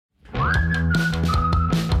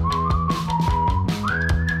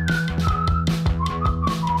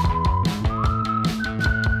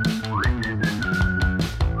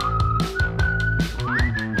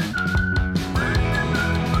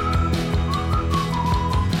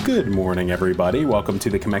Good morning, everybody. Welcome to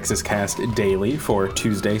the Commexis Cast Daily for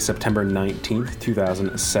Tuesday, September 19th,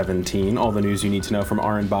 2017. All the news you need to know from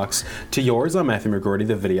our inbox to yours. I'm Matthew McGrorty,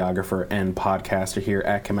 the videographer and podcaster here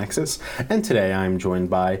at Commexis. And today I'm joined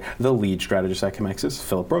by the lead strategist at Commexis,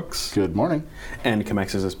 Phillip Brooks. Good morning. And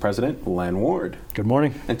Commexis' president, Len Ward. Good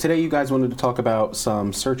morning. And today you guys wanted to talk about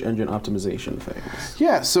some search engine optimization things.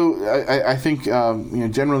 Yeah, so I think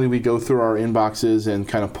generally we go through our inboxes and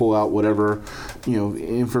kind of pull out whatever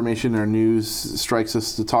information or news strikes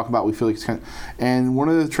us to talk about. We feel like it's and one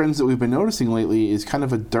of the trends that we've been noticing lately is kind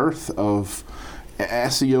of a dearth of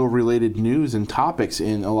SEO related news and topics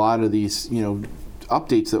in a lot of these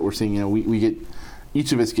updates that we're seeing. We get,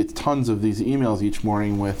 each of us gets tons of these emails each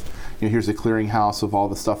morning with here's a clearinghouse of all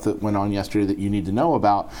the stuff that went on yesterday that you need to know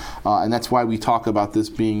about, and that's why we talk about this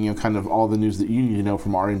being kind of all the news that you need to know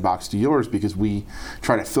from our inbox to yours, because we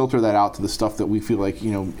try to filter that out to the stuff that we feel like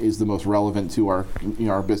is the most relevant to our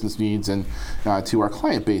our business needs and to our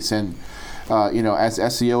client base. And as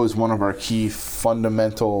SEO is one of our key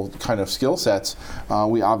fundamental kind of skill sets,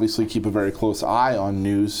 we obviously keep a very close eye on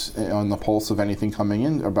news, on the pulse of anything coming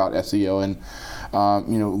in about SEO. And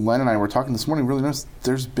Len and I were talking this morning. Really noticed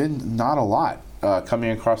there's been not a lot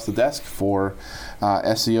coming across the desk for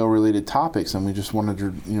SEO related topics, and we just wanted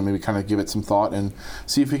to maybe kind of give it some thought and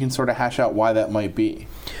see if we can sort of hash out why that might be.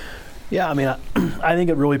 Yeah, I mean, I think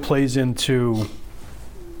it really plays into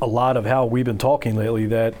a lot of how we've been talking lately.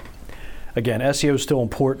 That again, SEO is still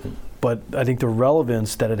important, but I think the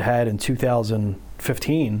relevance that it had in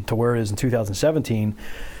 2015 to where it is in 2017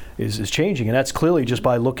 is changing, and that's clearly just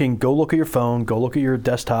by go look at your phone, go look at your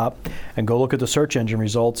desktop, and go look at the search engine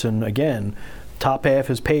results. And again, top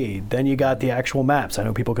half is paid. Then you got the actual maps. I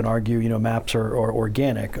know people can argue, maps are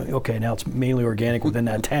organic. Okay, now it's mainly organic within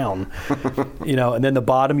that town. And then the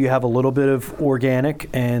bottom you have a little bit of organic,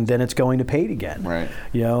 and then it's going to paid again. Right.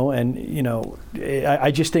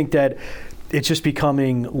 I just think that it's just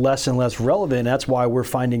becoming less and less relevant. That's why we're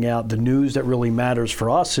finding out the news that really matters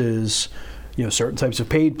for us is certain types of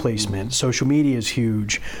paid placement. Social media is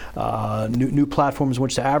huge. New platforms in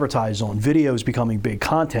which to advertise on. Video is becoming big.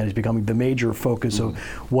 Content is becoming the major focus of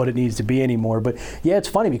what it needs to be anymore. But yeah, it's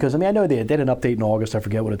funny because I know they did an update in August. I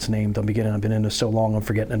forget what it's named. I've been in this so long, I'm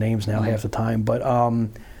forgetting the names now half the time. But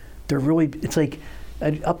they're really, it's like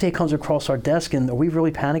an update comes across our desk, and are we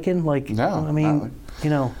really panicking?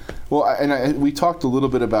 No. Well, and we talked a little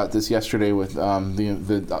bit about this yesterday with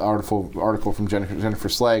the article from Jennifer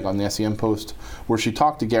Slag on the SEM Post, where she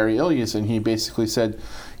talked to Gary Ilias, and he basically said,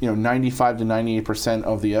 95 to 98%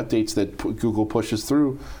 of the updates that Google pushes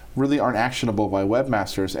through really aren't actionable by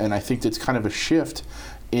webmasters. And I think that's kind of a shift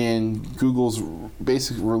in Google's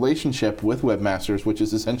basic relationship with webmasters, which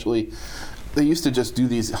is essentially they used to just do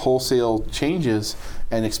these wholesale changes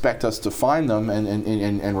and expect us to find them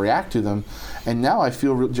and react to them. And now I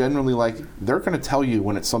feel generally like they're going to tell you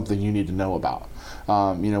when it's something you need to know about.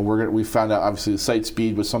 We found out obviously the site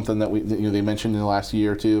speed was something that they mentioned in the last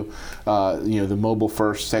year or two. The mobile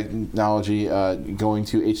first technology going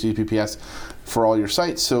to HTTPS for all your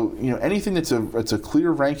sites. So anything it's a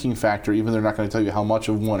clear ranking factor, even though they're not going to tell you how much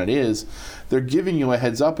of one it is, they're giving you a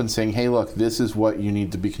heads up and saying, hey, look, this is what you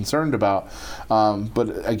need to be concerned about.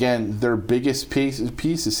 But again, their biggest piece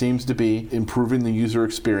seems to be improving the user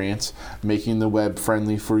experience, making the web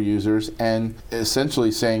friendly for users, and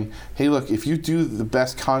essentially saying, hey, look, if you do the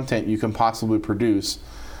best content you can possibly produce,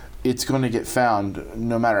 it's going to get found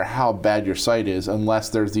no matter how bad your site is, unless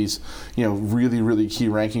there's these really, really key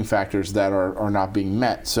ranking factors that are not being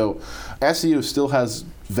met. So SEO still has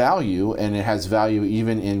value, and it has value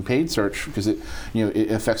even in paid search, because it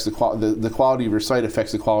affects the quality of your site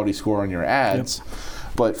affects the quality score on your ads. Yep.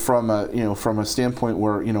 But from a standpoint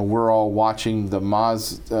where we're all watching the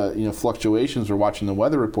Moz fluctuations, we're watching the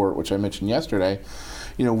weather report, which I mentioned yesterday.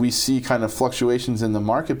 We see kind of fluctuations in the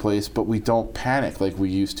marketplace, but we don't panic like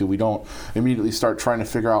we used to. We don't immediately start trying to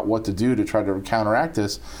figure out what to do to try to counteract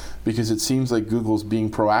this, because it seems like Google's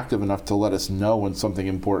being proactive enough to let us know when something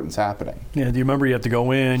important's happening. Yeah, do you remember you have to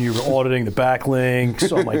go in, you were auditing the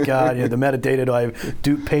backlinks, oh my God, the metadata, do I have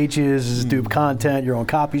dupe pages, is it dupe content, you're on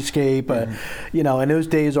Copyscape, and those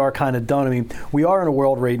days are kind of done. I mean, we are in a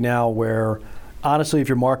world right now where honestly, if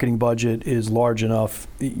your marketing budget is large enough,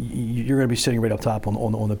 you're going to be sitting right up top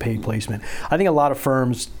on the paid placement. I think a lot of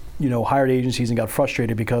firms, hired agencies and got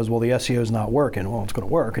frustrated because, well, the SEO is not working. Well, it's going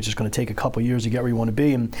to work. It's just going to take a couple years to get where you want to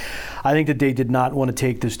be. And I think that they did not want to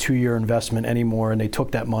take this 2-year investment anymore, and they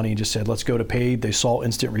took that money and just said, let's go to paid. They saw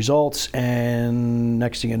instant results, and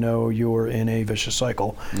next thing you know, you're in a vicious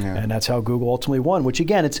cycle. Yeah. And that's how Google ultimately won, which,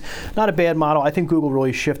 again, it's not a bad model. I think Google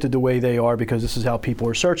really shifted the way they are because this is how people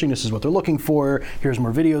are searching. This is what they're looking for. Here's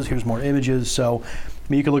more videos. Here's more images. So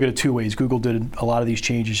you can look at it two ways. Google did a lot of these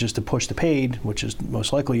changes just to push the paid, which is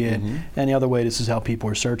most likely it. Mm-hmm. And the other way, this is how people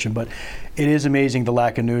are searching. But it is amazing, the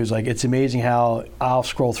lack of news. Like, it's amazing how I'll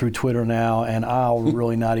scroll through Twitter now and I'll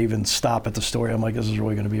really not even stop at the story. I'm like, this is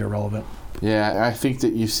really going to be irrelevant. Yeah, I think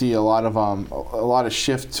that you see a lot of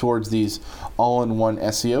shift towards these all-in-one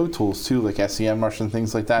SEO tools too, like SEMrush and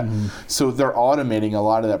things like that. Mm-hmm. So they're automating a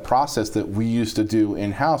lot of that process that we used to do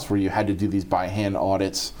in-house, where you had to do these by-hand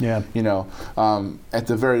audits. Yeah. At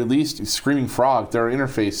the very least, Screaming Frog, their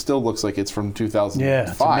interface still looks like it's from 2005. Yeah,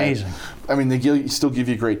 it's amazing. I mean, they still give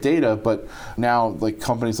you great data, but now like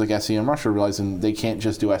companies like SEMrush are realizing they can't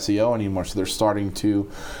just do SEO anymore, so they're starting to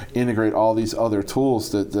integrate all these other tools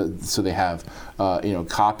so they have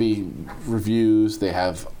copy reviews, they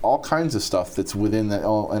have all kinds of stuff that's within that.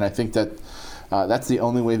 And I think that that's the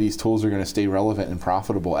only way these tools are going to stay relevant and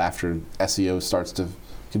profitable after SEO starts to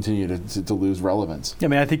continue to lose relevance. I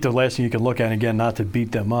mean, I think the last thing you can look at, again, not to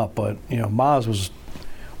beat them up, but Moz was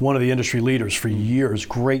one of the industry leaders for years.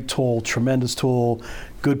 Great tool, tremendous tool,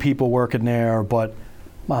 good people working there, but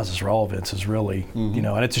Moz's relevance is really,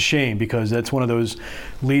 and it's a shame because that's one of those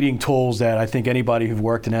leading tools that I think anybody who've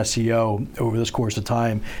worked in SEO over this course of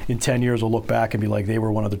time in 10 years will look back and be like, they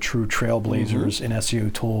were one of the true trailblazers in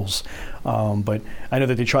SEO tools. But I know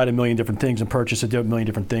that they tried a million different things and purchased a million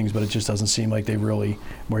different things, but it just doesn't seem like they really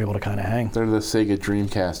were able to kind of hang. They're the Sega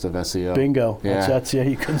Dreamcast of SEO. Bingo. Yeah.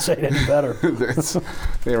 You couldn't say it any better.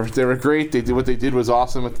 They were great. What they did was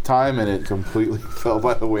awesome at the time, and it completely fell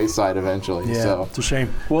by the wayside eventually. Yeah, so. It's a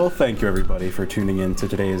shame. Well, thank you everybody for tuning in to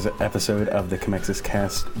today's episode of the Commexis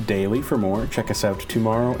Cast Daily. For more, check us out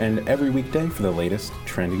tomorrow and every weekday for the latest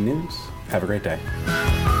trending news. Have a great day.